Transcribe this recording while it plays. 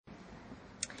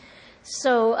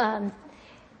So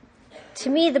to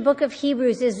me, the book of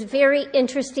Hebrews is very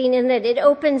interesting in that it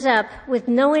opens up with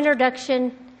no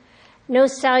introduction, no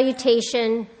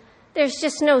salutation. There's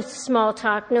just no small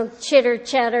talk, no chitter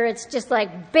chatter. It's just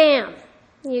like, bam,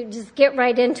 you just get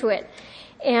right into it.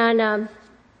 And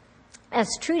as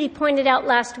Trudy pointed out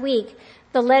last week,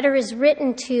 the letter is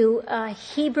written to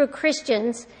Hebrew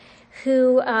Christians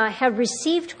who have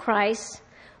received Christ,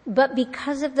 but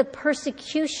because of the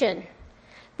persecution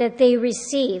that they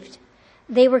received,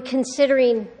 they were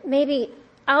considering, maybe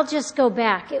I'll just go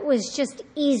back. It was just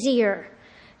easier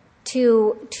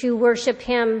to worship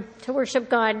Him, to worship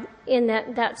God in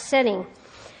that setting,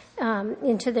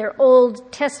 into their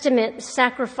Old Testament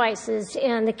sacrifices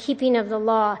and the keeping of the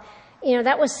law. You know,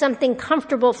 that was something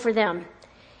comfortable for them.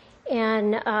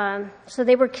 And so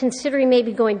they were considering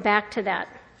maybe going back to that.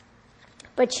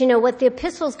 But you know, what the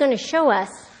epistle is going to show us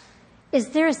is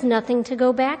there is nothing to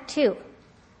go back to.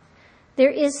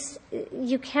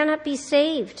 You cannot be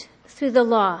saved through the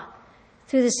law,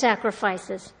 through the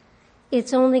sacrifices.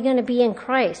 It's only going to be in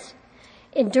Christ.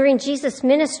 And during Jesus'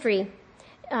 ministry,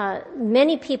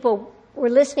 many people were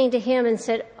listening to Him and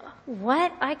said,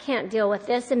 what? I can't deal with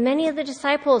this. And many of the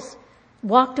disciples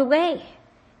walked away.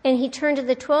 And He turned to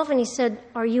the 12 and He said,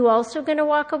 are you also going to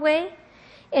walk away?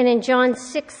 And in John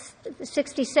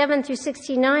 6:67 through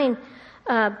 69,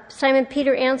 Simon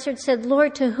Peter answered, said,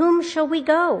 Lord, to whom shall we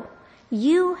go?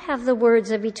 You have the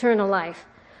words of eternal life.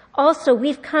 Also,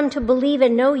 we've come to believe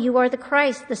and know you are the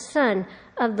Christ, the Son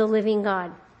of the living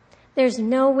God. There's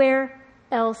nowhere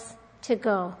else to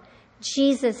go.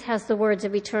 Jesus has the words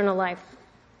of eternal life.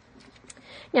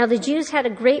 Now, the Jews had a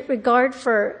great regard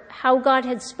for how God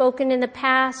had spoken in the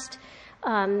past.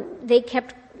 They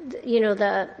kept,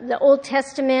 the Old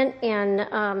Testament,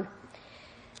 and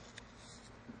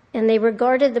they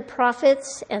regarded the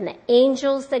prophets and the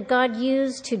angels that God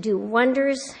used to do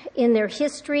wonders in their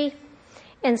history.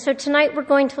 And so tonight we're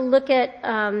going to look at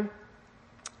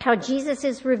how Jesus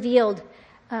is revealed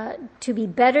to be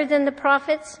better than the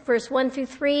prophets, verse 1 through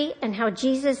 3, and how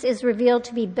Jesus is revealed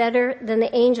to be better than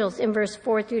the angels in verse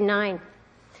 4 through 9.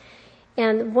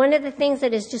 And one of the things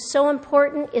that is just so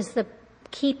important is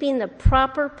keeping the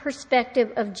proper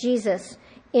perspective of Jesus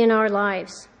in our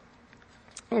lives.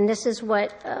 And this is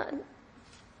what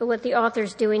the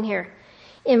author's doing here.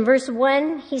 In verse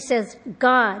 1, he says,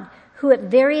 God, who at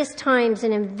various times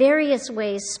and in various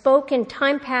ways spoke in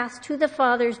time past to the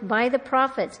fathers by the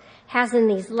prophets, has in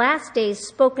these last days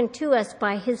spoken to us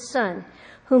by His Son,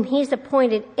 whom He's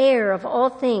appointed heir of all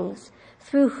things,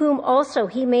 through whom also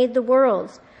He made the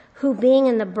worlds, who being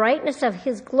in the brightness of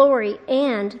His glory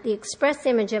and the express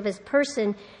image of His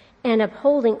person, and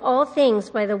upholding all things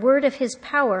by the word of His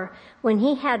power, when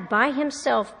He had by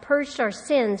Himself purged our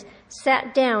sins,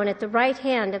 sat down at the right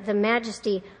hand of the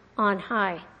Majesty on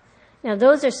high. Now,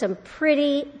 those are some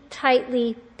pretty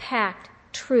tightly packed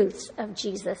truths of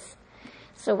Jesus.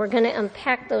 So we're going to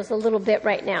unpack those a little bit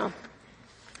right now.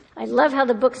 I love how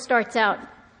the book starts out.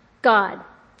 God.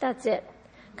 That's it.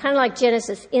 Kind of like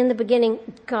Genesis. In the beginning,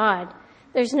 God.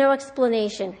 There's no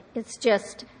explanation. It's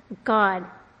just God.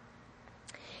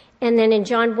 And then in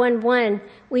John 1:1,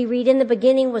 we read, in the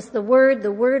beginning was the Word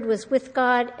was with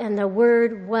God, and the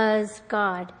Word was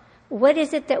God. What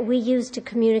is it that we use to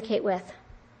communicate with?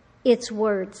 It's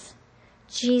words.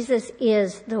 Jesus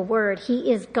is the Word.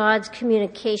 He is God's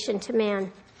communication to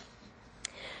man.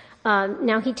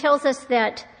 Now, he tells us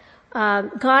that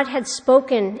God had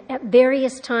spoken at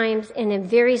various times and in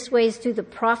various ways through the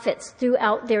prophets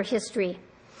throughout their history.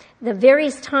 The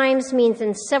various times means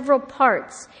in several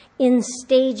parts, in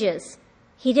stages.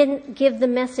 He didn't give the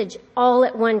message all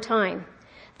at one time.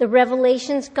 The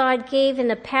revelations God gave in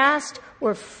the past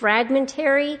were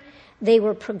fragmentary. They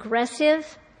were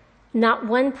progressive. Not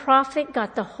one prophet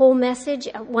got the whole message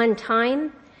at one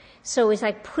time. So it was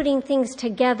like putting things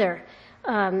together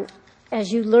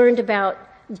as you learned about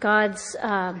God's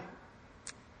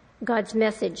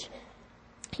message.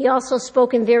 He also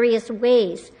spoke in various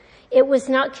ways. It was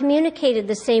not communicated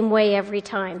the same way every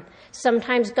time.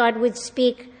 Sometimes God would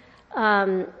speak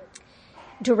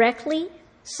directly.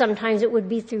 Sometimes it would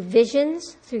be through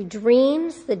visions, through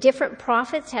dreams. The different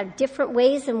prophets had different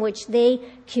ways in which they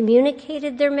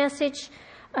communicated their message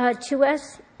to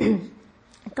us.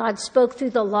 God spoke through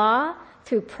the law,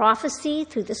 through prophecy,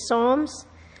 through the Psalms.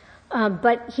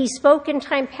 But He spoke in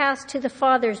time past to the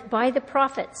fathers by the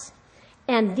prophets.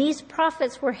 And these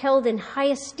prophets were held in high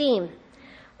esteem.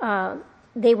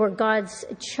 They were God's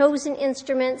chosen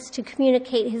instruments to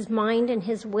communicate His mind and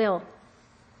His will.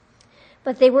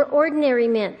 But they were ordinary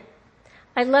men.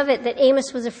 I love it that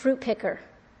Amos was a fruit picker,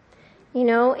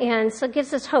 and so it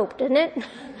gives us hope, doesn't it?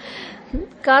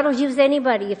 God will use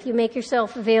anybody if you make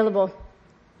yourself available.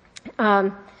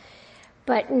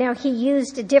 But now he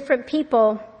used different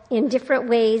people in different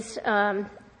ways,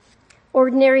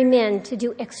 ordinary men, to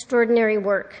do extraordinary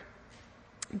work.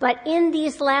 But in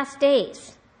these last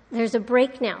days, there's a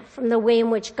break now from the way in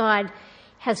which God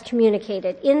has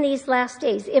communicated. In these last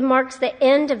days, it marks the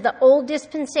end of the old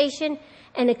dispensation,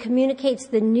 and it communicates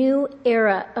the new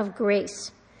era of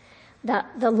grace.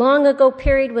 The long ago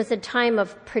period was a time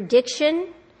of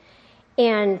prediction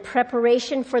and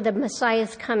preparation for the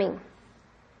Messiah's coming.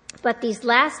 But these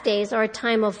last days are a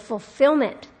time of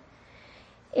fulfillment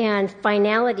and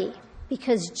finality,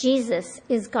 because Jesus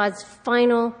is God's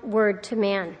final word to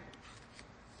man.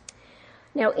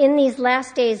 Now, in these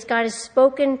last days, God has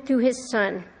spoken through his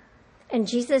Son, and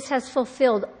Jesus has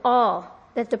fulfilled all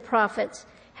that the prophets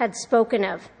had spoken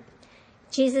of.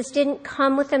 Jesus didn't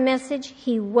come with a message,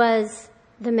 he was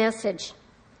the message.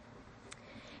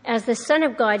 As the Son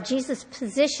of God, Jesus'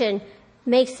 position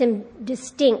makes him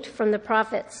distinct from the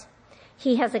prophets.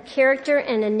 He has a character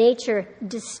and a nature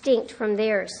distinct from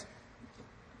theirs.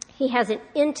 He has an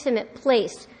intimate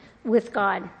place with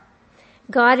God.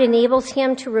 God enables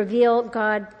him to reveal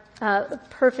God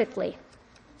perfectly,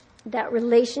 that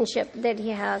relationship that he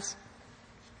has.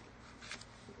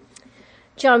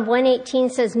 John 1:18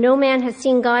 says, "No man has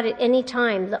seen God at any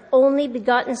time. The only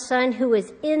begotten Son who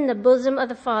is in the bosom of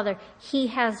the Father, he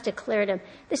has declared him."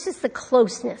 This is the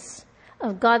closeness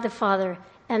of God the Father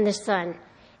and the Son.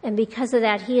 And because of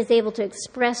that, he is able to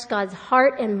express God's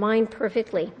heart and mind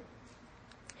perfectly.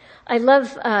 I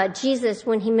love Jesus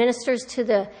when he ministers to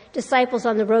the disciples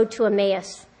on the road to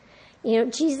Emmaus. You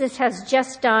know, Jesus has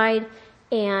just died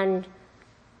and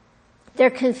they're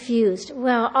confused.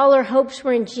 Well, all our hopes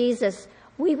were in Jesus.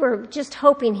 We were just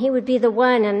hoping he would be the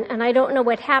one, and I don't know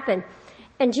what happened.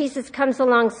 And Jesus comes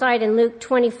alongside in Luke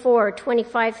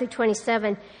 24:25 through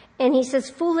 27, and he says,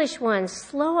 "Foolish ones,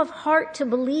 slow of heart to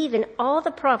believe in all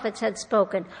the prophets had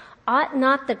spoken. Ought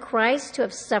not the Christ to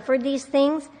have suffered these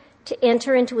things, to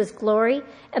enter into his glory?"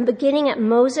 And beginning at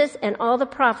Moses and all the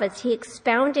prophets, he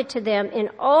expounded to them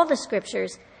in all the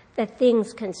scriptures the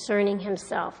things concerning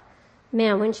himself.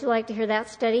 Man, wouldn't you like to hear that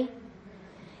study?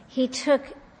 He took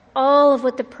all of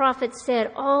what the prophets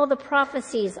said, all the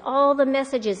prophecies, all the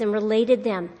messages, and related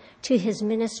them to his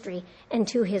ministry and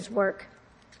to his work.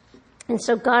 And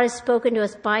so God has spoken to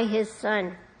us by his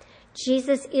Son.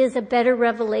 Jesus is a better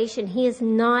revelation. He is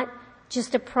not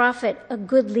just a prophet, a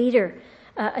good leader,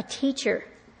 a teacher.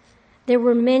 There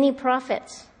were many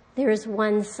prophets. There is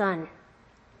one Son.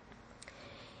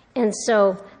 And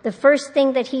so the first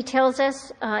thing that he tells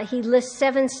us, he lists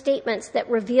 7 statements that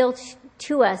reveal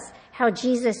to us how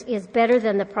Jesus is better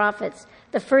than the prophets.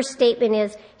 The first statement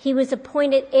is, he was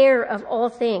appointed heir of all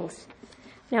things.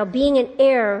 Now, being an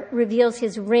heir reveals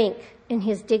his rank and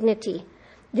his dignity.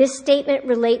 This statement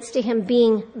relates to him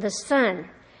being the Son,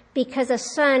 because a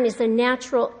son is the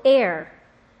natural heir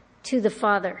to the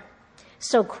Father.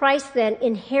 So Christ then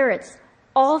inherits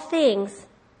all things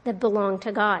that belong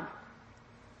to God.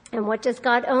 And what does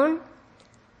God own?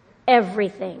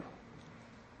 Everything.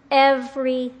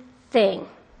 Everything.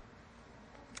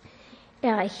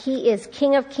 He is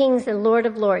King of kings and Lord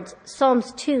of lords.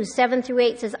 Psalms 2:7 through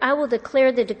 8 says, "I will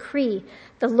declare the decree.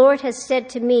 The Lord has said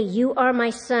to me, you are my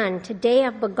son. Today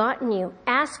I've begotten you.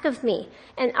 Ask of me,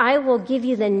 and I will give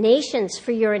you the nations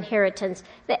for your inheritance,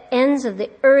 the ends of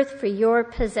the earth for your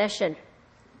possession."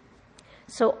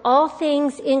 So all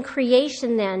things in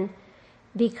creation then,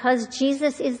 because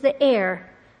Jesus is the heir,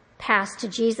 pass to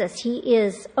Jesus.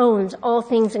 He owns all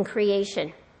things in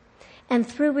creation. And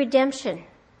through redemption,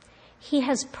 he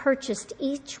has purchased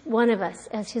each one of us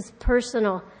as his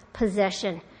personal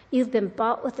possession. You've been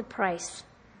bought with a price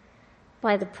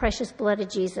by the precious blood of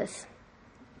Jesus.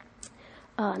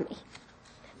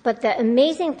 But the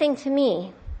amazing thing to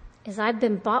me is I've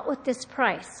been bought with this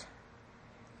price.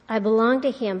 I belong to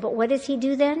him. But what does he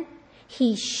do then?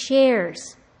 He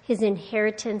shares his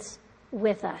inheritance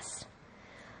with us.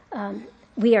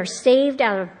 We are saved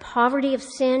out of poverty of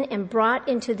sin and brought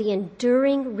into the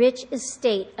enduring rich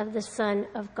estate of the Son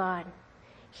of God.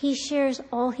 He shares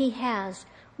all he has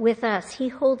with us. He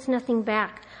holds nothing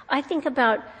back. I think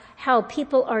about how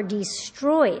people are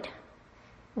destroyed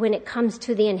when it comes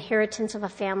to the inheritance of a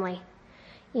family.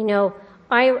 You know,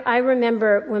 I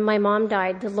remember when my mom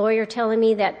died, the lawyer telling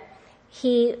me that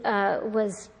he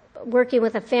was working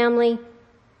with a family.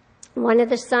 One of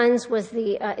the sons was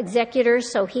the executor,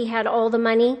 so he had all the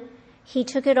money. He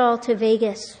took it all to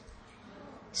Vegas,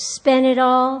 spent it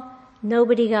all.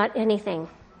 Nobody got anything.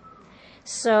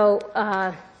 So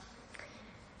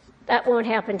that won't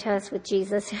happen to us with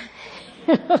Jesus.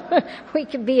 We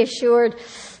can be assured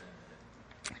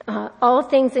all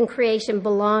things in creation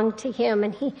belong to him,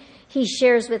 and he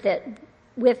shares with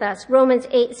us. Romans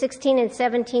 8:16 and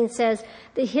 17 says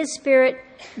that his Spirit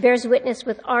bears witness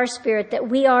with our spirit that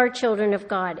we are children of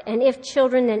God, and if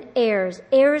children, then heirs,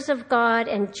 heirs of God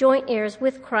and joint heirs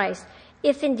with Christ,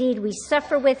 if indeed we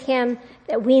suffer with him,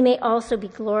 that we may also be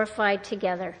glorified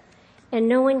together. And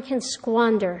no one can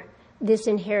squander this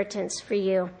inheritance for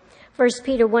you. 1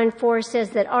 Peter 1:4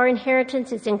 says that our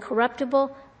inheritance is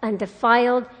incorruptible,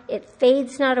 undefiled, it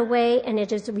fades not away, and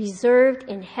it is reserved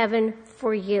in heaven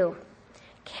for you.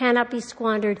 Cannot be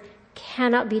squandered,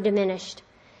 cannot be diminished.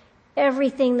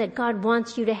 Everything that God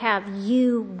wants you to have,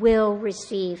 you will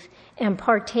receive and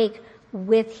partake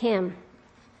with him.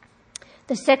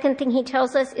 The second thing he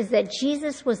tells us is that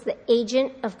Jesus was the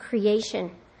agent of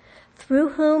creation, through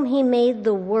whom he made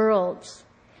the worlds.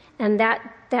 And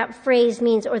that phrase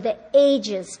means, or the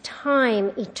ages,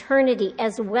 time, eternity,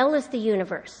 as well as the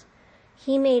universe.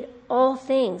 He made all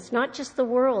things, not just the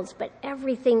worlds, but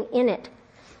everything in it.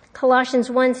 Colossians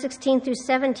 1:16 through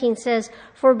 17 says,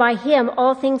 "For by him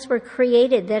all things were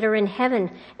created that are in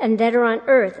heaven and that are on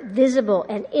earth, visible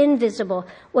and invisible,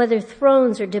 whether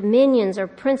thrones or dominions or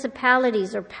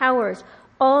principalities or powers.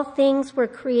 All things were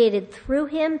created through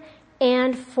him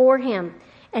and for him.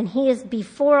 And he is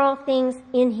before all things,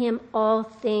 in him all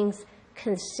things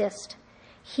consist."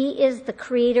 He is the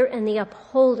creator and the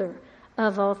upholder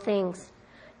of all things.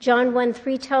 John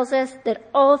 1:3 tells us that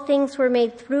all things were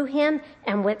made through him,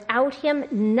 and without him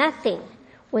nothing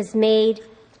was made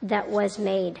that was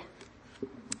made.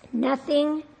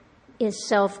 Nothing is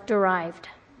self-derived.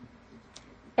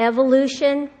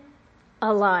 Evolution,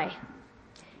 a lie.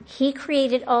 He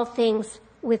created all things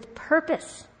with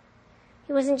purpose.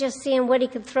 He wasn't just seeing what he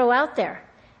could throw out there.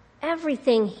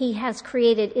 Everything he has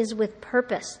created is with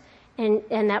purpose. And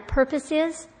that purpose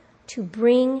is to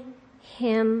bring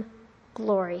him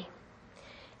glory.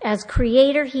 As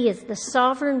creator, he is the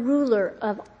sovereign ruler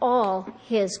of all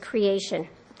his creation.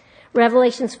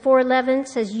 Revelations 4:11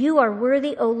 says, "You are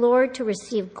worthy, O Lord, to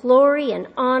receive glory and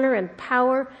honor and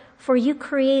power, for you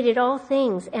created all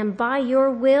things, and by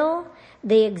your will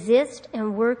they exist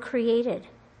and were created."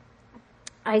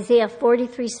 Isaiah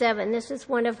 43:7, this is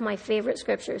one of my favorite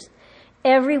scriptures.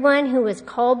 "Everyone who is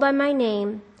called by my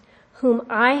name, whom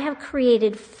I have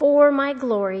created for my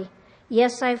glory,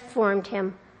 yes, I've formed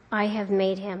him, I have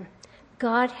made him."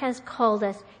 God has called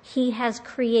us. He has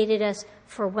created us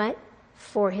for what?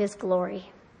 For his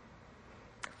glory.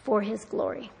 For his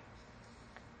glory.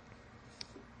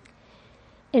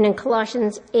 And in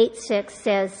Colossians 8:6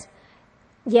 says,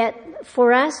 "Yet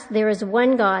for us there is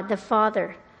one God, the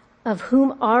Father, of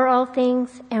whom are all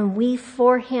things, and we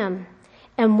for him,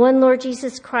 and one Lord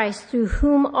Jesus Christ, through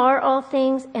whom are all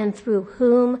things, and through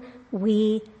whom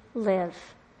we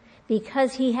live."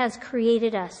 Because he has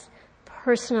created us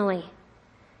personally,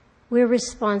 we're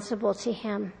responsible to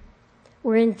him.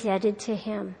 We're indebted to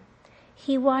him.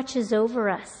 He watches over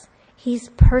us. He's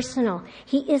personal.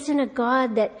 He isn't a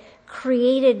God that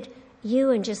created you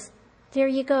and just, there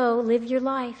you go, live your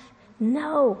life.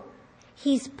 No.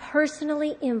 He's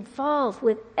personally involved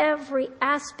with every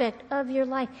aspect of your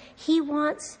life. He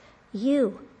wants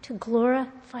you to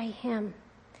glorify him.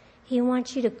 He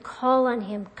wants you to call on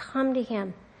him, come to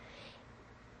him.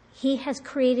 He has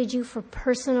created you for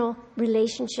personal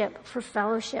relationship, for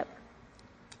fellowship.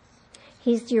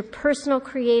 He's your personal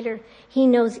creator. He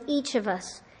knows each of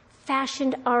us,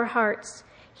 fashioned our hearts.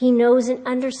 He knows and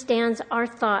understands our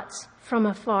thoughts from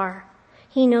afar.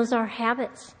 He knows our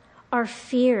habits, our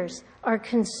fears, our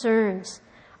concerns,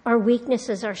 our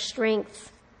weaknesses, our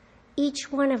strengths.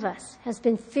 Each one of us has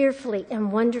been fearfully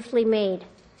and wonderfully made,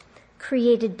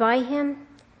 created by him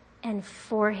and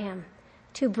for him,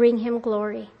 to bring him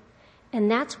glory. And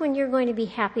that's when you're going to be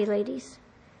happy, ladies,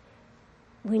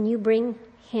 when you bring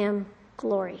him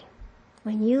glory,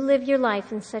 when you live your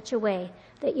life in such a way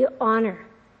that you honor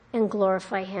and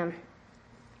glorify him.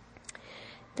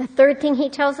 The third thing he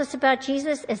tells us about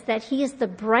Jesus is that he is the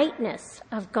brightness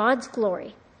of God's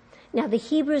glory. Now, the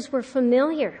Hebrews were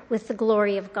familiar with the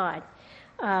glory of God,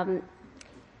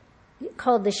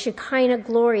 called the Shekinah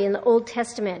glory in the Old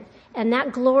Testament. And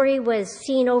that glory was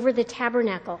seen over the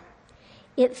tabernacle.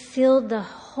 It filled the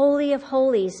Holy of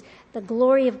Holies. The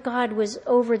glory of God was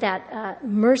over that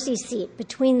mercy seat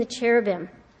between the cherubim.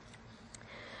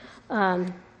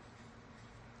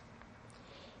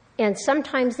 And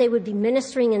sometimes they would be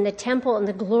ministering in the temple, and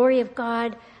the glory of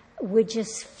God would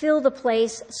just fill the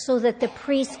place so that the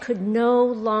priests could no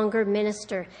longer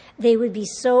minister. They would be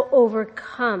so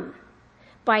overcome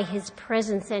by his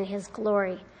presence and his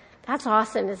glory. That's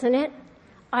awesome, isn't it?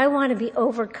 I want to be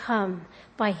overcome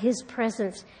by his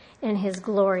presence and his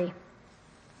glory.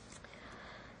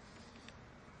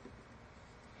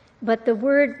 But the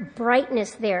word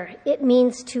brightness there, it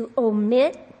means to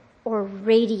omit or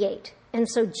radiate. And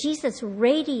so Jesus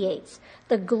radiates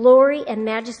the glory and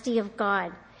majesty of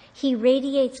God. He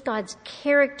radiates God's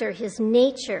character, his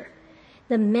nature,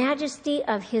 the majesty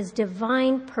of his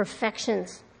divine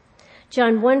perfections.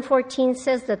 John 1:14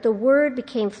 says that the Word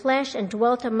became flesh and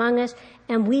dwelt among us,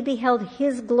 and we beheld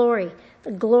his glory,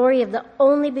 the glory of the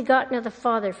only begotten of the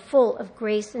Father, full of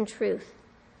grace and truth.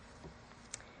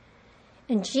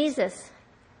 And Jesus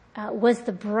was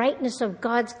the brightness of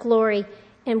God's glory.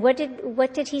 And what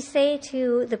did he say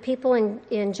to the people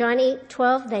in John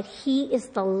 8:12? That he is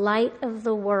the light of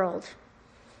the world.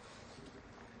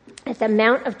 At the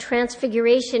Mount of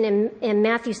Transfiguration in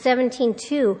Matthew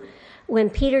 17:2, when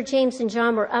Peter, James, and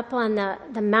John were up on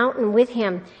the mountain with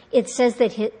him, it says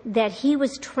that he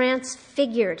was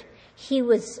transfigured. He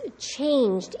was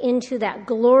changed into that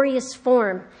glorious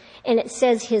form. And it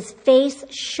says his face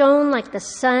shone like the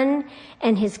sun,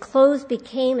 and his clothes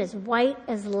became as white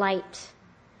as light.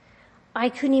 I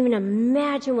couldn't even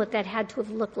imagine what that had to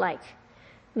have looked like.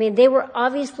 I mean, they were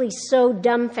obviously so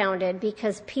dumbfounded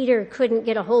because Peter couldn't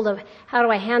get a hold of, how do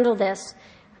I handle this?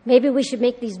 Maybe we should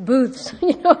make these booths,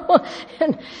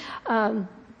 and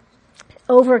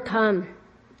overcome.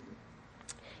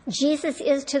 Jesus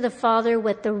is to the Father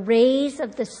what the rays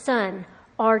of the sun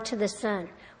are to the sun.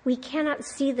 We cannot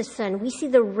see the sun. We see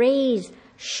the rays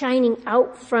shining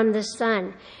out from the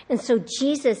sun. And so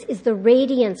Jesus is the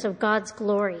radiance of God's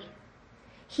glory.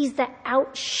 He's the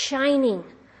outshining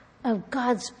of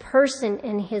God's person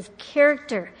and his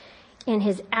character and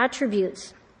his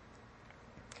attributes.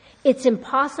 It's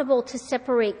impossible to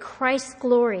separate Christ's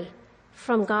glory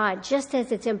from God, just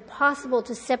as it's impossible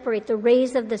to separate the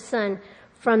rays of the sun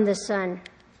from the sun.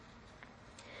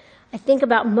 I think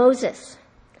about Moses.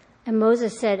 And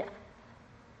Moses said,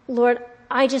 Lord,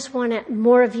 I just want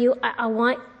more of you. I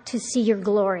want to see your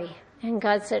glory. And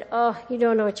God said, oh, you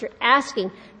don't know what you're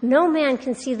asking. No man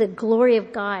can see the glory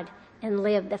of God and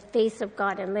live, the face of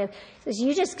God and live. He says,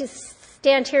 you just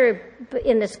stand here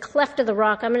in this cleft of the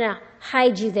rock. I'm going to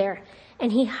hide you there.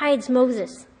 And he hides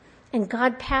Moses. And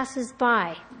God passes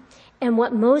by. And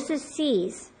what Moses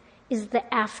sees is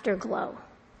the afterglow.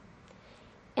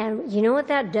 And you know what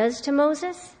that does to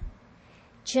Moses?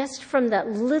 Just from that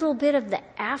little bit of the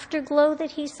afterglow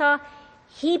that he saw,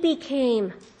 he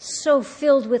became so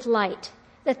filled with light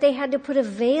that they had to put a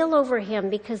veil over him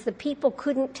because the people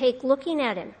couldn't take looking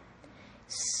at him.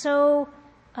 So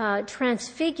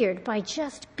transfigured by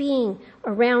just being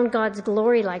around God's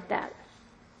glory like that.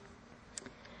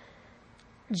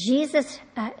 Jesus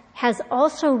has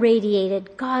also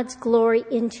radiated God's glory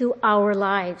into our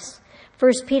lives.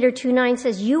 1 Peter 2:9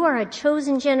 says, you are a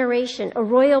chosen generation, a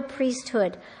royal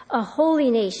priesthood, a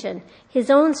holy nation, his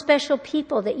own special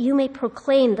people, that you may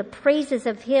proclaim the praises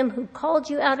of him who called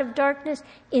you out of darkness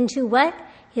into what?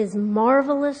 His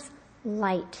marvelous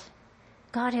light.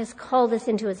 God has called us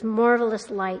into his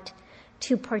marvelous light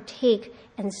to partake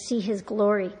and see his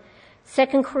glory.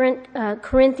 2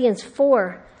 Corinthians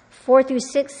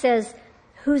 4:4-6 says,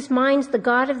 whose minds the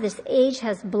God of this age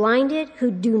has blinded, who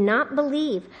do not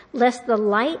believe, lest the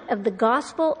light of the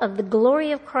gospel of the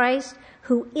glory of Christ,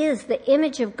 who is the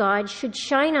image of God, should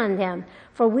shine on them.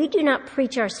 For we do not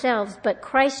preach ourselves, but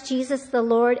Christ Jesus the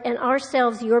Lord, and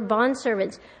ourselves your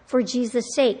bondservants, for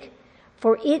Jesus' sake.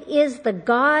 For it is the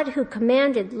God who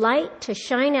commanded light to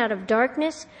shine out of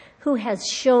darkness, who has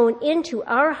shone into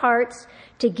our hearts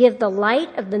to give the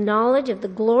light of the knowledge of the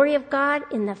glory of God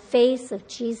in the face of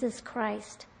Jesus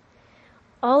Christ.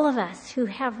 All of us who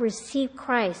have received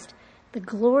Christ, the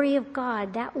glory of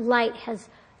God, that light has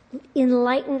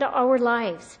enlightened our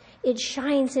lives. It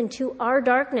shines into our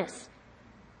darkness,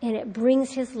 and it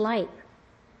brings his light.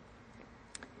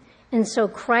 And so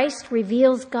Christ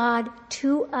reveals God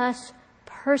to us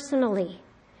personally.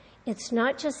 It's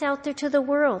not just out there to the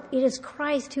world. It is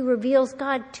Christ who reveals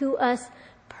God to us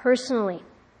personally.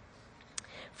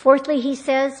 Fourthly, he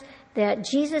says that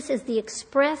Jesus is the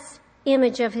express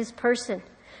image of his person.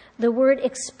 The word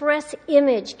express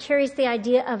image carries the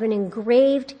idea of an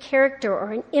engraved character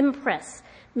or an impress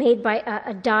made by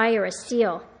a die or a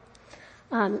seal.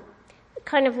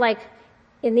 Kind of like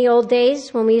in the old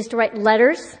days when we used to write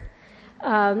letters,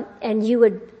 and you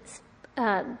would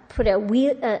put a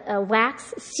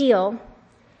wax seal,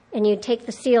 and you'd take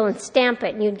the seal and stamp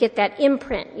it, and you'd get that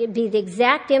imprint. It'd be the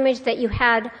exact image that you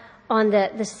had on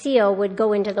the seal would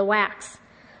go into the wax.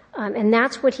 And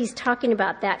that's what he's talking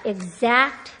about, that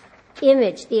exact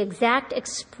image, the exact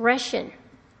expression.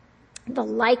 the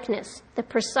likeness, the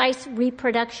precise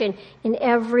reproduction in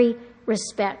every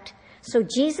respect. So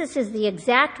Jesus is the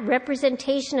exact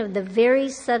representation of the very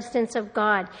substance of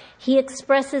God. He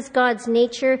expresses God's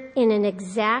nature in an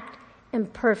exact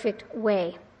and perfect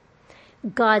way.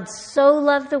 God so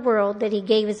loved the world that he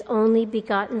gave his only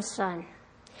begotten Son.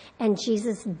 And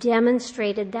Jesus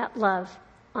demonstrated that love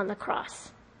on the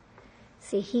cross.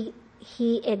 See,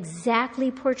 he exactly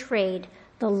portrayed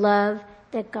the love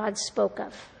that God spoke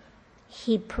of.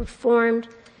 He performed,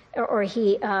 or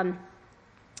he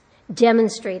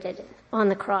demonstrated it on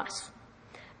the cross.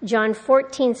 John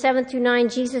 14:7-9,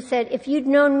 Jesus said, "If you'd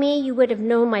known me, you would have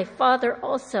known my Father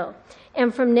also.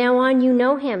 And from now on you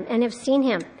know him and have seen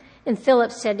him." And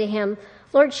Philip said to him,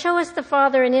 "Lord, show us the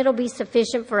Father, and it'll be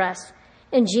sufficient for us."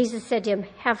 And Jesus said to him,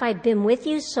 "Have I been with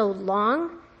you so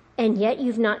long, and yet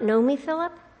you've not known me,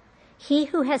 Philip? He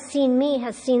who has seen me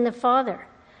has seen the Father.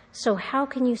 So how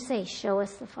can you say, 'Show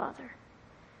us the Father'?"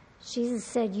 Jesus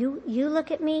said, you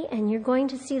look at me and you're going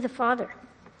to see the Father.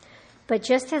 But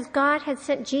just as God had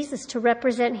sent Jesus to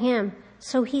represent him,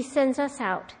 so he sends us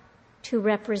out to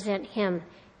represent him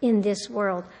in this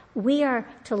world. We are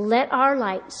to let our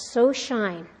light so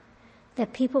shine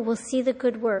that people will see the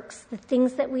good works, the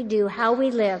things that we do, how we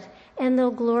live, and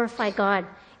they'll glorify God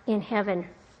in heaven.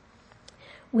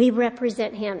 We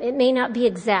represent him. It may not be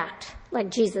exact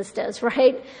like Jesus does,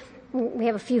 right? We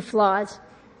have a few flaws.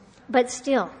 But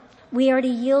still, we are to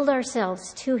yield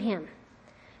ourselves to him,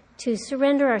 to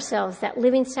surrender ourselves, that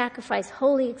living sacrifice,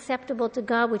 wholly acceptable to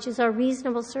God, which is our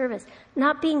reasonable service,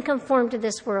 not being conformed to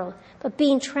this world, but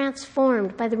being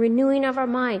transformed by the renewing of our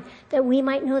mind, that we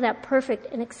might know that perfect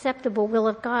and acceptable will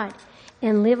of God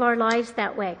and live our lives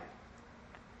that way.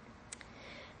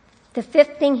 The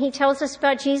fifth thing he tells us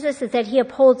about Jesus is that he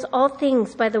upholds all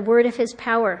things by the word of his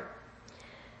power.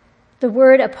 The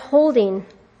word upholding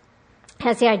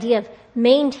has the idea of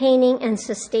maintaining and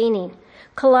sustaining.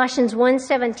 Colossians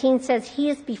 1:17 says, "He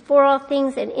is before all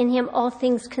things, and in him all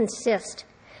things consist."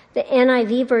 The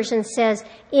NIV version says,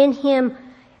 "In him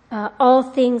all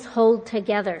things hold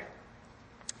together."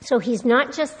 So he's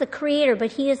not just the creator,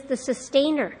 but he is the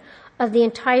sustainer of the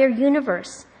entire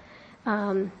universe.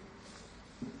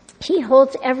 He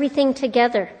holds everything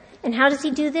together. And how does he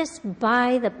do this?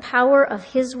 By the power of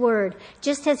his word.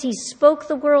 Just as he spoke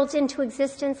the worlds into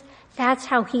existence, that's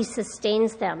how he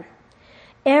sustains them.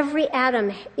 Every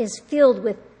atom is filled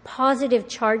with positive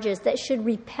charges that should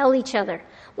repel each other.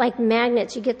 Like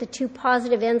magnets, you get the two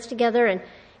positive ends together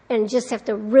and just have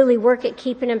to really work at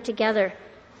keeping them together.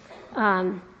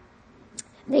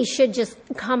 They should just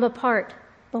come apart.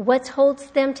 But what holds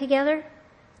them together?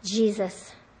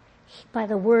 Jesus. By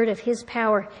the word of his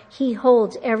power, he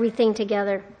holds everything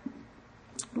together.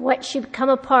 What should come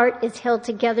apart is held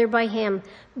together by him,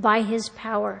 by his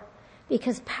power,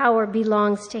 because power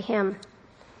belongs to him.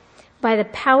 By the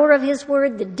power of his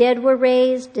word, the dead were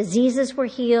raised, diseases were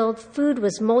healed, food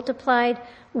was multiplied,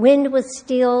 wind was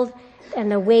stilled, and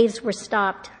the waves were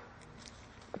stopped.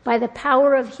 By the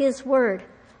power of his word,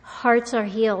 hearts are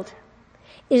healed.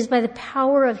 It is by the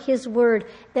power of his word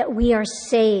that we are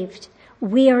saved.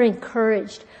 We are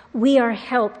encouraged. We are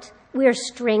helped. We are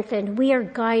strengthened. We are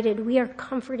guided. We are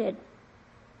comforted.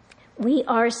 We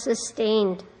are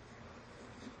sustained.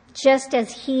 Just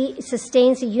as he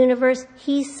sustains the universe,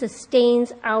 he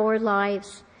sustains our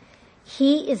lives.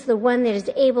 He is the one that is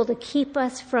able to keep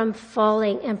us from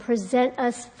falling and present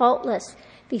us faultless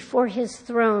before his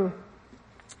throne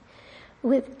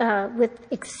with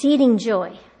exceeding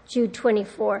joy. Jude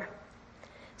 24.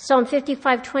 Psalm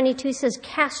 55:22 says,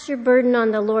 "Cast your burden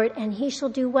on the Lord, and he shall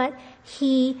do what?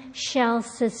 He shall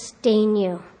sustain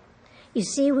you." You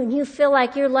see, when you feel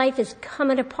like your life is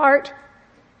coming apart,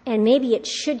 and maybe it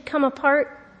should come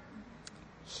apart,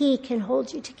 he can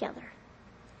hold you together.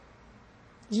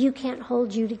 You can't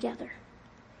hold you together.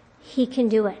 He can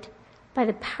do it by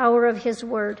the power of his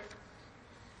word.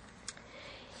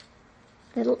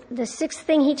 The sixth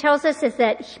thing he tells us is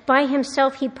that by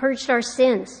himself he purged our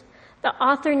sins. The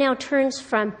author now turns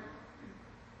from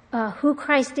who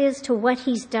Christ is to what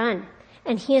he's done.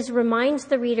 And he reminds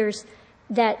the readers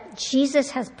that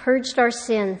Jesus has purged our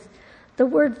sins. The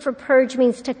word for purge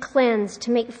means to cleanse,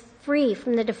 to make free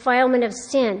from the defilement of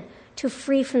sin, to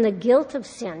free from the guilt of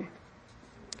sin.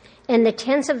 And the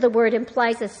tense of the word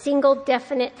implies a single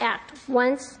definite act,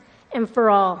 once and for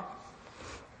all.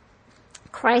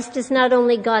 Christ is not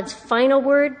only God's final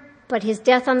word, but his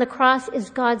death on the cross is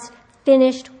God's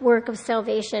finished work of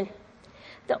salvation.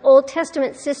 The Old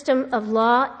Testament system of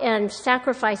law and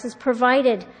sacrifices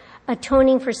provided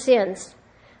atoning for sins.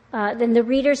 Then the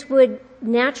readers would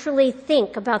naturally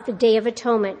think about the Day of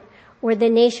Atonement, where the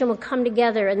nation would come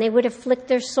together and they would afflict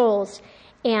their souls,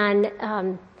 and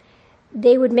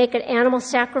they would make an animal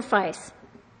sacrifice.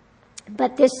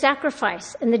 But this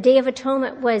sacrifice and the Day of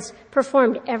Atonement was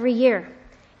performed every year.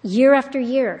 Year after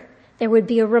year, there would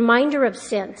be a reminder of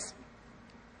sins.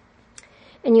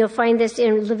 And you'll find this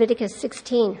in Leviticus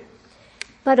 16.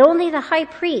 But only the high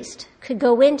priest could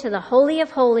go into the Holy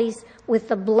of Holies with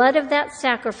the blood of that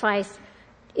sacrifice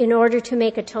in order to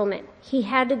make atonement. He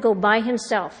had to go by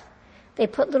himself. They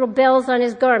put little bells on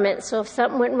his garment, so if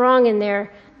something went wrong in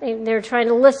there, they're trying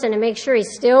to listen and make sure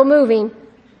he's still moving.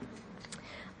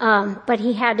 But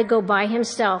he had to go by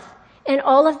himself. And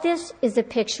all of this is a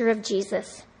picture of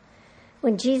Jesus.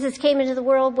 When Jesus came into the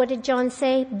world, what did John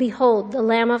say? Behold, the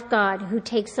Lamb of God who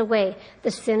takes away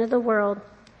the sin of the world.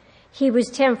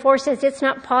 Hebrews 10:4 says it's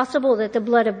not possible that the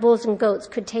blood of bulls and goats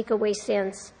could take away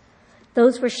sins.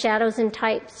 Those were shadows and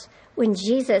types. When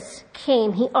Jesus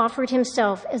came, he offered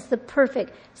himself as the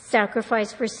perfect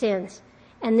sacrifice for sins.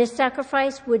 And this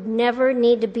sacrifice would never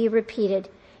need to be repeated.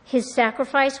 His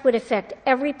sacrifice would affect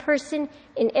every person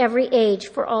in every age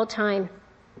for all time.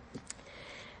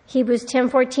 Hebrews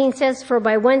 10:14 says, for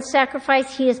by one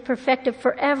sacrifice he has perfected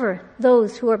forever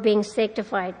those who are being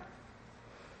sanctified.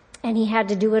 And he had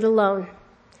to do it alone.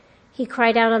 He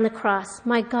cried out on the cross,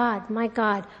 my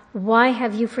God, why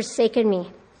have you forsaken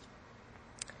me?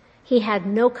 He had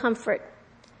no comfort,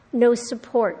 no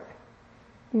support,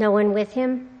 no one with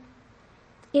him.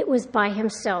 It was by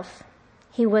himself.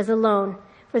 He was alone,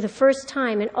 for the first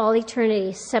time in all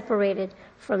eternity, separated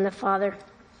from the Father.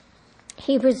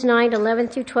 Hebrews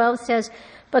 9:11-12 says,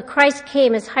 but Christ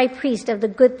came as high priest of the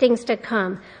good things to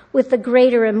come, with the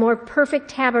greater and more perfect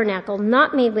tabernacle,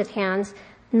 not made with hands,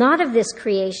 not of this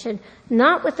creation,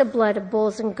 not with the blood of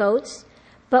bulls and goats,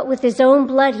 but with his own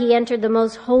blood he entered the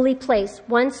most holy place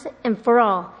once and for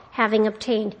all, having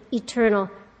obtained eternal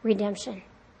redemption.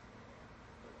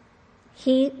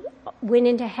 He went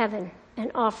into heaven and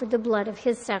offered the blood of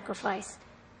his sacrifice,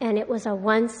 and it was a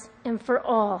once and for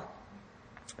all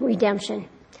redemption.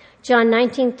 John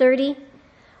 19:30,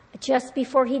 just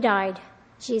before he died,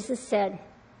 Jesus said,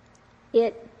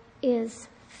 it is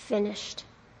finished.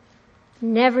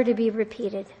 Never to be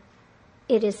repeated.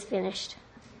 It is finished.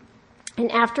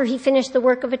 And after he finished the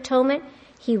work of atonement,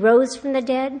 he rose from the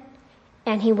dead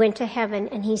and he went to heaven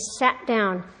and he sat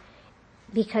down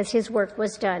because his work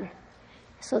was done.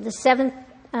 So the seventh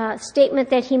statement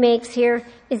that he makes here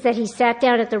is that he sat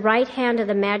down at the right hand of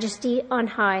the Majesty on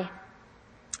high.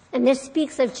 And this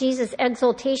speaks of Jesus'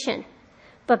 exaltation.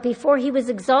 But before he was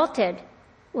exalted,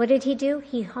 what did he do?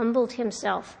 He humbled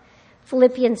himself.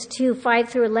 Philippians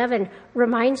 2:5-11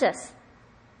 reminds us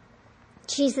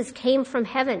Jesus came from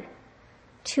heaven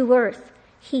to earth.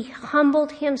 He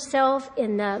humbled himself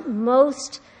in the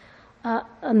most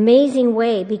amazing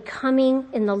way, becoming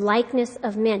in the likeness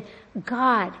of men.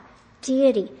 God,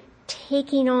 deity,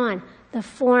 taking on the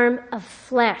form of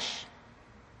flesh.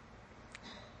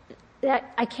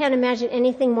 That I can't imagine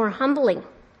anything more humbling.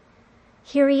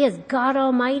 Here he is, God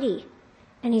Almighty,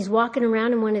 and he's walking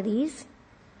around in one of these,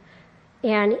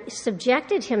 and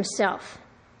subjected himself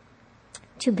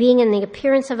to being in the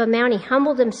appearance of a man. He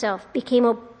humbled himself, became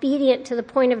obedient to the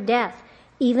point of death,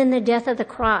 even the death of the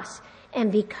cross.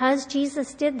 And because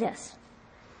Jesus did this,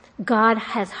 God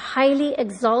has highly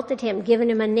exalted him, given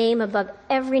him a name above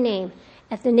every name.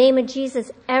 At the name of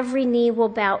Jesus, every knee will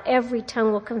bow, every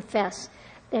tongue will confess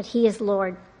that he is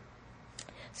Lord.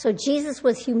 So Jesus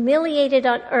was humiliated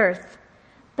on earth,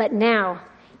 but now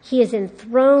he is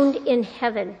enthroned in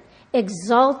heaven,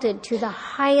 exalted to the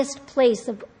highest place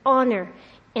of honor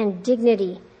and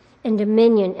dignity and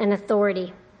dominion and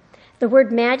authority. The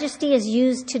word majesty is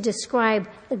used to describe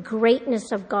the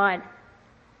greatness of God.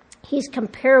 He's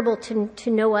comparable to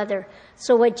no other.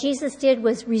 So what Jesus did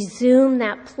was resume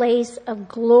that place of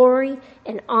glory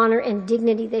and honor and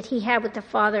dignity that he had with the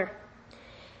Father.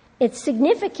 It's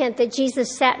significant that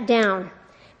Jesus sat down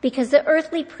because the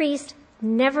earthly priest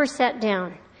never sat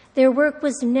down. Their work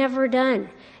was never done.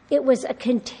 It was a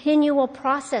continual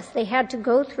process they had to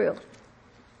go through.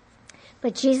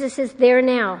 But Jesus is there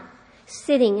now,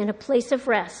 sitting in a place of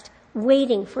rest,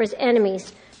 waiting for his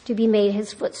enemies to be made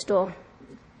his footstool.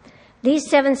 These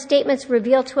 7 statements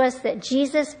reveal to us that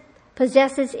Jesus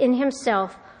possesses in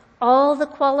himself all the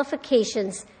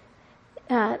qualifications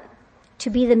to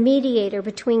be the mediator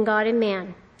between God and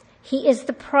man. He is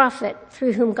the prophet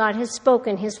through whom God has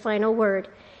spoken his final word.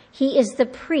 He is the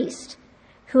priest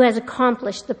who has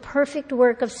accomplished the perfect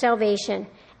work of salvation,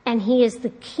 and he is the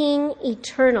King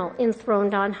eternal,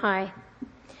 enthroned on high.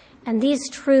 And these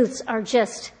truths are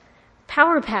just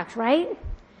power-packed, right?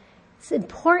 It's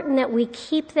important that we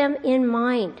keep them in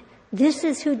mind This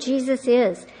is who Jesus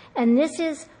is. And this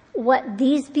is what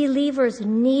these believers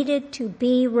needed to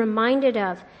be reminded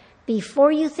of.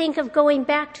 Before you think of going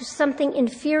back to something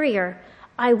inferior,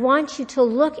 I want you to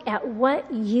look at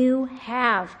what you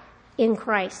have in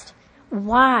Christ.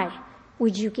 Why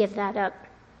would you give that up?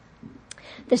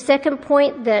 The second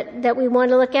point that we want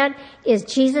to look at is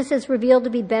Jesus is revealed to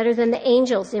be better than the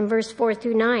angels in verse 4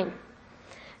 through 9.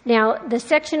 Now, the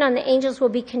section on the angels will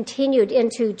be continued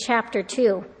into chapter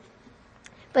 2.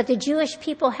 But the Jewish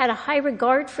people had a high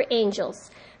regard for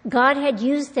angels. God had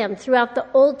used them throughout the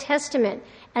Old Testament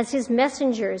as his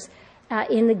messengers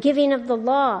in the giving of the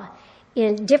law.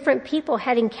 Different people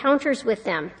had encounters with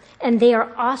them, and they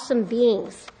are awesome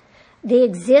beings. They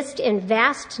exist in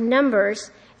vast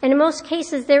numbers, and in most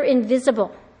cases they're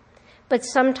invisible. But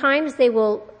sometimes they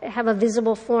will have a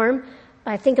visible form.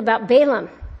 I think about Balaam.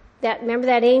 Remember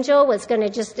that angel was going to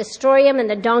just destroy him, and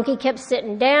the donkey kept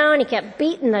sitting down. He kept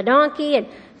beating the donkey, and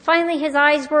finally his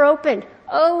eyes were opened.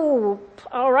 Oh,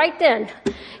 all right then.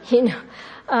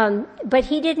 But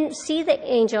he didn't see the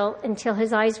angel until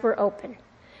his eyes were open.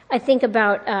 I think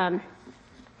about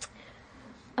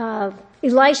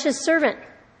Elisha's servant.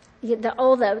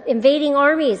 The invading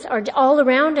armies are all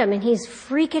around him, and he's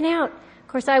freaking out. Of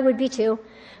course, I would be too.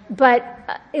 But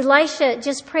Elisha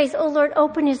just prays, "Oh, Lord,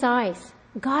 open his eyes."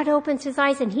 God opens his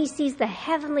eyes, and he sees the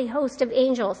heavenly host of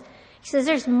angels. He says,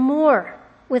 there's more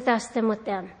with us than with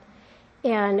them.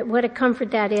 And what a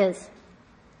comfort that is.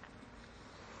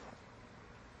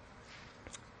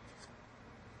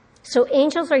 So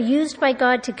angels are used by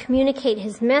God to communicate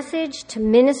his message, to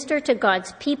minister to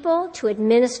God's people, to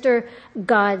administer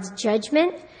God's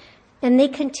judgment, and they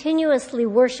continuously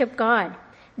worship God.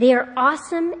 They are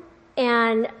awesome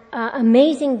and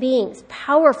amazing beings,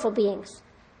 powerful beings,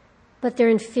 but they're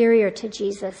inferior to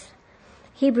Jesus.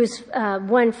 Hebrews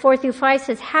 1, 4 through 5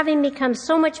 says, having become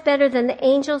so much better than the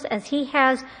angels as he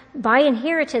has by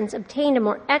inheritance obtained a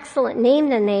more excellent name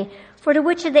than they, for to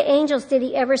which of the angels did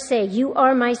he ever say, you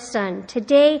are my son,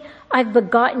 today I've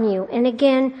begotten you, and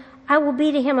again I will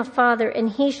be to him a father, and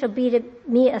he shall be to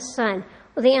me a son?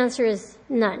 Well, the answer is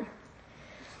none.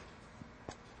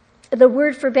 The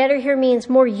word for better here means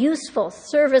more useful,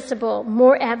 serviceable,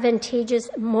 more advantageous,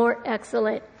 more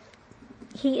excellent.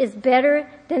 He is better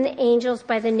than the angels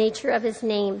by the nature of his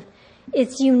name.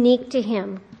 It's unique to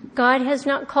him. God has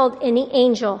not called any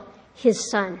angel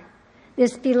his son.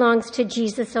 This belongs to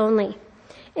Jesus only.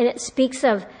 And it speaks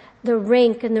of the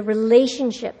rank and the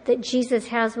relationship that Jesus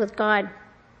has with God.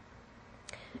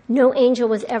 No angel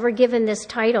was ever given this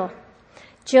title.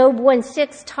 Job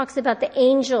 1:6 talks about the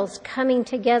angels coming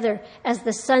together as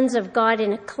the sons of God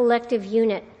in a collective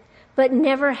unit. But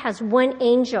never has one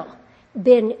angel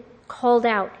been called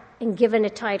out and given a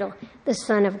title, the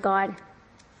Son of God.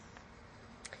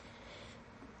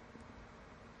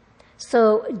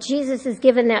 So Jesus is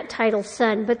given that title,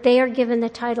 Son, but they are given the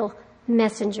title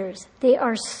messengers. They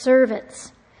are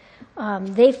servants.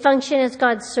 They function as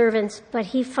God's servants, but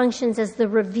he functions as the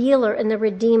revealer and the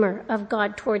redeemer of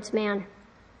God towards man.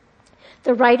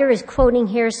 The writer is quoting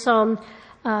here Psalm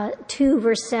 2,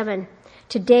 verse 7.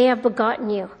 Today I've begotten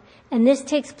you. And this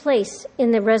takes place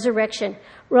in the resurrection.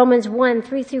 Romans 1,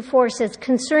 3 through 4 says,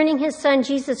 concerning his son,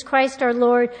 Jesus Christ our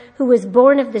Lord, who was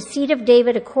born of the seed of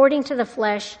David according to the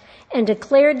flesh, and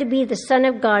declared to be the Son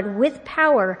of God with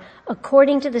power,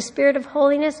 according to the Spirit of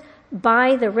holiness,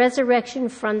 by the resurrection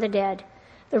from the dead.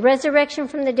 The resurrection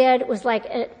from the dead was like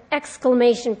an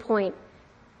exclamation point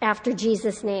after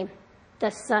Jesus' name,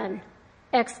 the Son,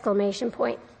 exclamation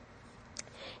point.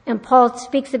 And Paul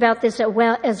speaks about this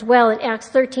as well in Acts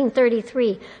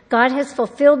 13:33. God has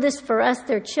fulfilled this for us,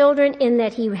 their children, in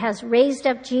that he has raised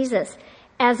up Jesus,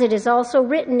 as it is also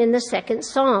written in the second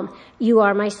Psalm, you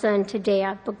are my son, today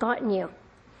I've begotten you.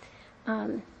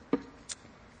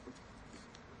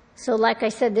 So like I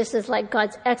said, this is like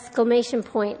God's exclamation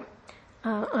point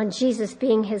on Jesus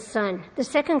being his son. The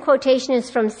second quotation is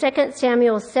from 2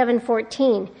 Samuel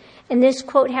 7:14. And this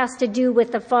quote has to do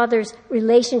with the Father's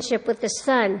relationship with the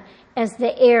Son as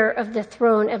the heir of the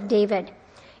throne of David.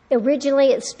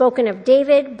 Originally, it's spoken of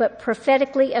David, but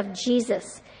prophetically of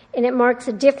Jesus. And it marks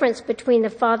a difference between the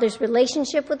Father's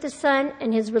relationship with the Son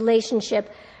and his relationship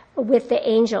with the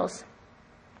angels.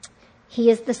 He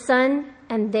is the Son,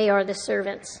 and they are the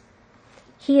servants.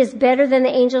 He is better than the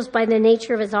angels by the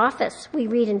nature of his office, we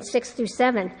read in 6 through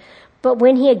 7. But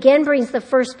when he again brings the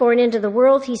firstborn into the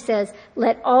world, he says,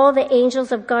 let all the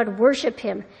angels of God worship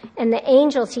him. And the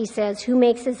angels, he says, who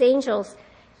makes his angels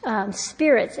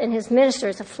spirits and his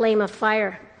ministers a flame of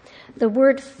fire. The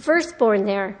word firstborn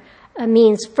there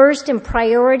means first in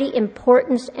priority,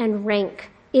 importance, and rank.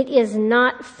 It is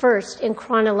not first in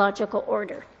chronological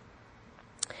order.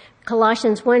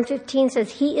 Colossians 1:15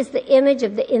 says, He is the image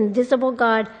of the invisible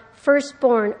God,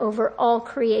 firstborn over all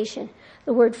creation.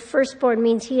 The word firstborn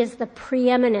means He is the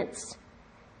preeminence.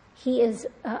 He is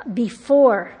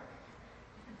before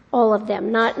all of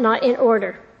them, not in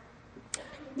order.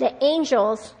 The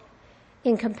angels,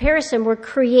 in comparison, were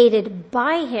created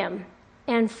by Him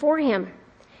and for Him.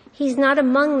 He's not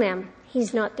among them.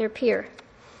 He's not their peer.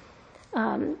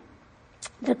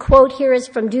 The quote here is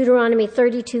from Deuteronomy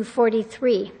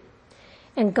 32:43.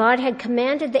 And God had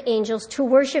commanded the angels to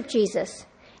worship Jesus.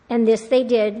 And this they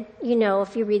did,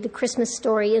 if you read the Christmas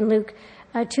story in Luke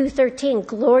 2:13.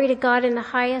 Glory to God in the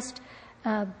highest,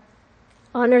 on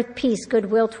earth peace,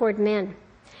 goodwill toward men.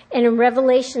 And in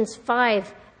Revelations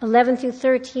 5:11 through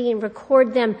 13,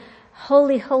 record them,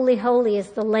 holy, holy, holy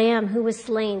is the Lamb who was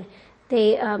slain.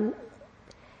 They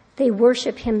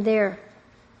worship Him there.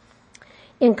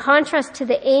 In contrast to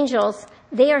the angels,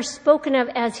 they are spoken of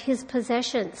as His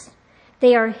possessions.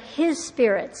 They are His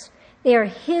spirits. They are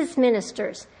His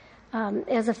ministers,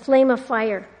 as a flame of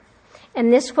fire.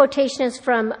 And this quotation is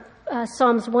from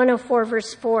Psalms 104,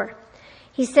 verse 4.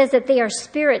 He says that they are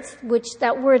spirits, which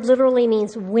that word literally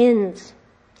means winds.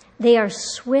 They are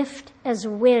swift as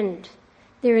wind.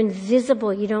 They're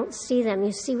invisible. You don't see them.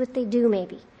 You see what they do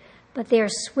maybe. But they are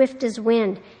swift as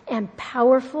wind and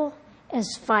powerful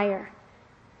as fire.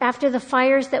 After the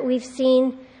fires that we've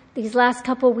seen these last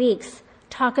couple weeks,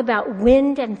 talk about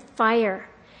wind and fire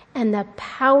and the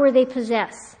power they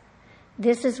possess.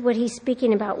 This is what he's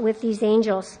speaking about with these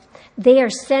angels. They are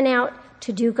sent out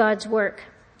to do God's work.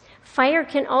 Fire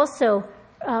can also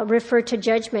refer to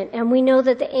judgment, and we know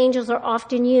that the angels are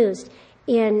often used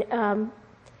in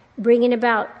bringing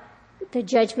about the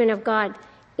judgment of God.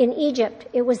 In Egypt,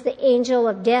 it was the angel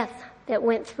of death that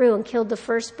went through and killed the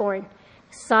firstborn.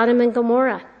 Sodom and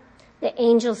Gomorrah, the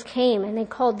angels came and they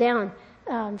called down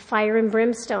fire and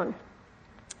brimstone.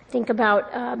 Think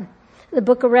about the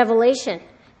book of Revelation.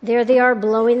 There they are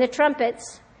blowing the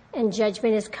trumpets, and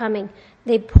judgment is coming.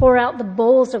 They pour out the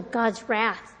bowls of God's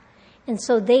wrath. And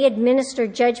so they administer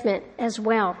judgment as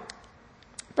well.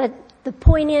 But the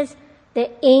point is, the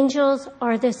angels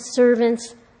are the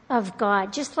servants of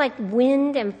God. Just like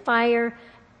wind and fire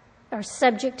are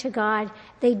subject to God,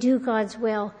 they do God's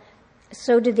will.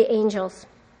 So do the angels.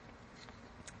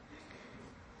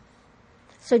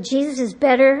 So Jesus is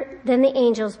better than the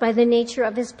angels by the nature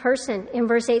of his person in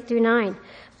verse 8 through 9.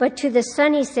 But to the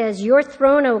Son he says, Your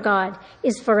throne, O God,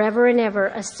 is forever and ever.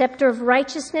 A scepter of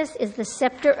righteousness is the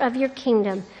scepter of your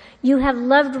kingdom. You have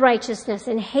loved righteousness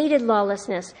and hated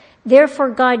lawlessness.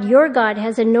 Therefore God, your God,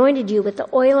 has anointed you with the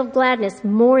oil of gladness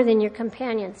more than your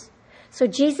companions. So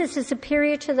Jesus is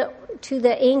superior to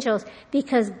the angels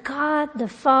because God the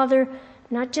Father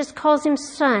not just calls him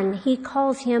Son, he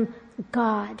calls him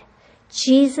God.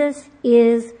 Jesus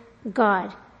is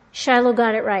God. Shiloh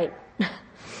got it right.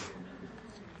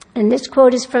 And this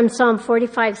quote is from Psalm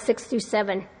 45, 6 through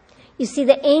 7. You see,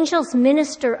 the angels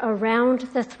minister around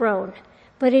the throne,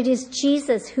 but it is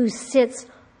Jesus who sits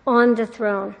on the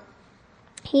throne.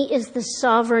 He is the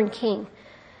sovereign king.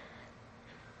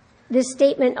 This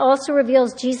statement also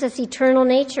reveals Jesus' eternal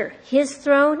nature. His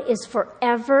throne is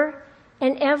forever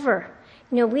and ever.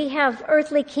 We have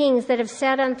earthly kings that have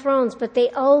sat on thrones, but they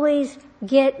always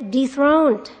get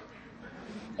dethroned.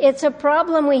 It's a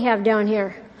problem we have down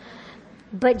here.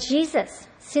 But Jesus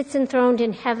sits enthroned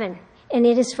in heaven, and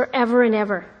it is forever and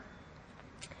ever.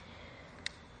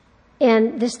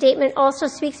 And the statement also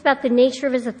speaks about the nature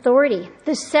of his authority.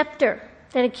 The scepter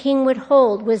that a king would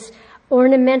hold was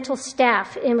ornamental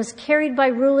staff and was carried by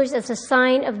rulers as a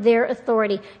sign of their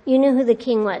authority. You knew who the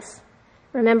king was.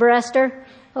 Remember Esther?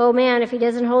 Oh man, if he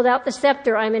doesn't hold out the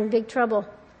scepter, I'm in big trouble.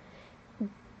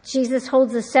 Jesus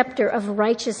holds the scepter of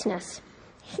righteousness.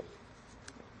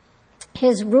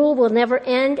 His rule will never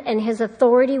end, and his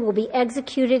authority will be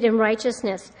executed in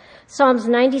righteousness. Psalms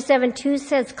 97:2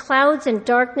 says, Clouds and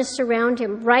darkness surround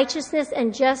him. Righteousness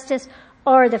and justice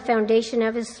are the foundation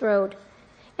of his throne.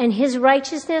 And his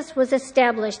righteousness was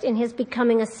established in his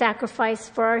becoming a sacrifice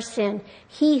for our sin.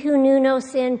 He who knew no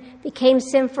sin became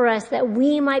sin for us, that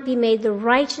we might be made the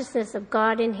righteousness of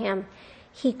God in him.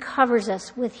 He covers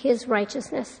us with his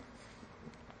righteousness.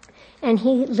 And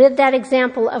he lived that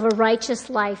example of a righteous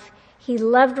life. He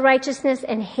loved righteousness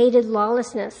and hated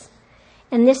lawlessness.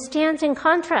 And this stands in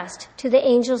contrast to the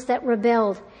angels that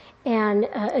rebelled and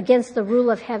against the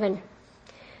rule of heaven.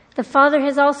 The Father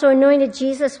has also anointed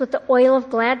Jesus with the oil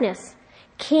of gladness.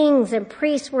 Kings and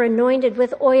priests were anointed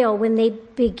with oil when they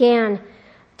began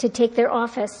to take their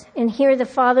office. And here the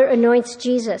Father anoints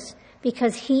Jesus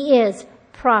because he is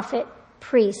prophet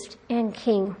priest, and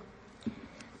king.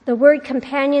 The word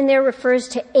companion there refers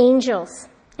to angels,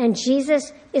 and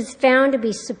Jesus is found to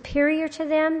be superior to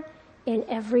them in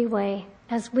every way,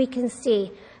 as we can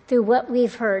see through what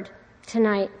we've heard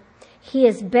tonight. He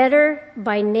is better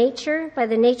by nature, by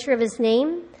the nature of his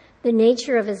name, the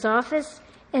nature of his office,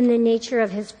 and the nature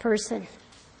of his person.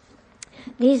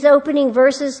 These opening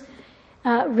verses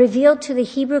revealed to the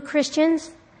Hebrew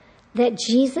Christians that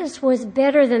Jesus was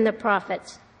better than the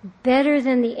prophets, better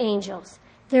than the angels.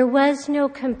 There was no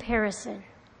comparison.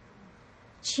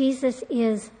 Jesus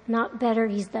is not better,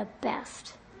 he's the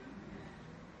best.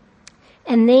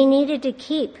 And they needed to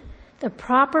keep the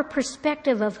proper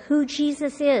perspective of who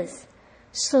Jesus is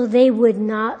so they would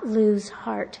not lose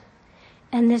heart.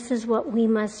 And this is what we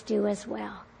must do as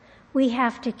well. We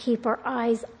have to keep our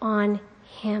eyes on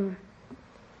him.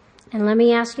 And let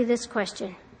me ask you this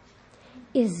question.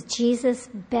 Is Jesus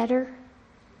better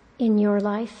in your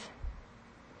life?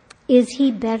 Is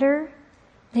he better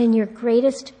than your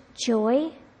greatest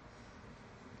joy,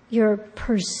 your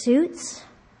pursuits,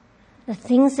 the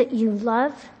things that you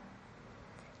love?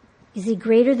 Is he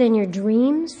greater than your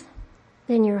dreams,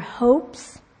 than your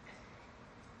hopes?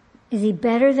 Is he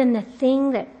better than the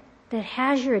thing that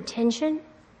has your attention?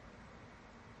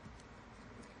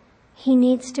 He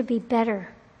needs to be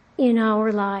better in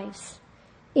our lives,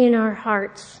 in our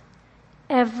hearts,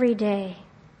 every day,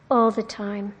 all the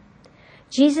time.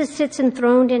 Jesus sits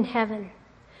enthroned in heaven,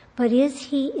 but is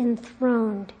he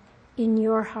enthroned in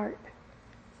your heart,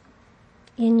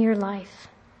 in your life?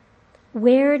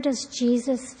 Where does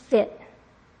Jesus fit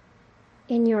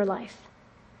in your life?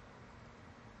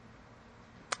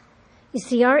 You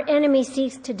see, our enemy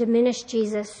seeks to diminish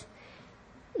Jesus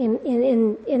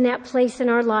in that place in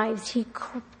our lives. He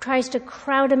tries to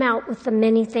crowd him out with the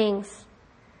many things.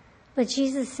 But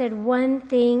Jesus said one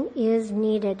thing is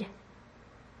needed,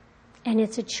 and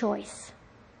it's a choice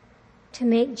to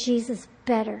make Jesus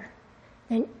better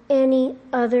than any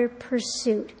other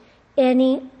pursuit,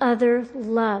 any other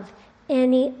love,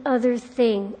 any other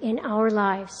thing in our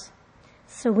lives.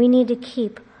 So we need to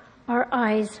keep our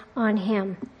eyes on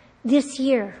him. This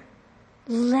year,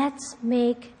 let's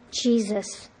make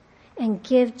Jesus and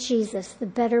give Jesus the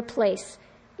better place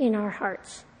in our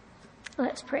hearts.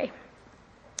 Let's pray.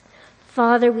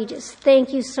 Father, we just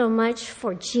thank you so much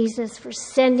for Jesus, for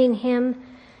sending him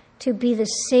to be the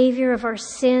Savior of our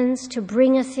sins, to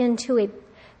bring us into a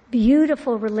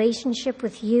beautiful relationship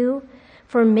with you,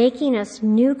 for making us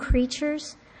new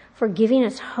creatures, for giving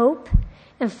us hope.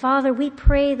 And Father, we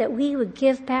pray that we would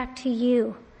give back to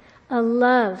you a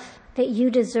love that you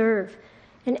deserve,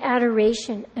 an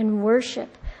adoration and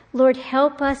worship. Lord,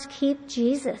 help us keep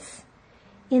Jesus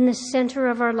in the center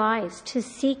of our lives, to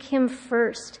seek him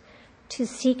first, to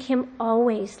seek him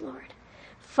always, Lord.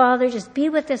 Father, just be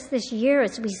with us this year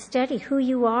as we study who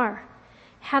you are.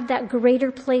 Have that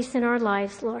greater place in our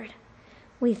lives, Lord.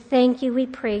 We thank you, we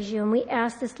praise you, and we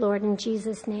ask this, Lord, in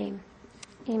Jesus' name.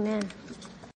 Amen.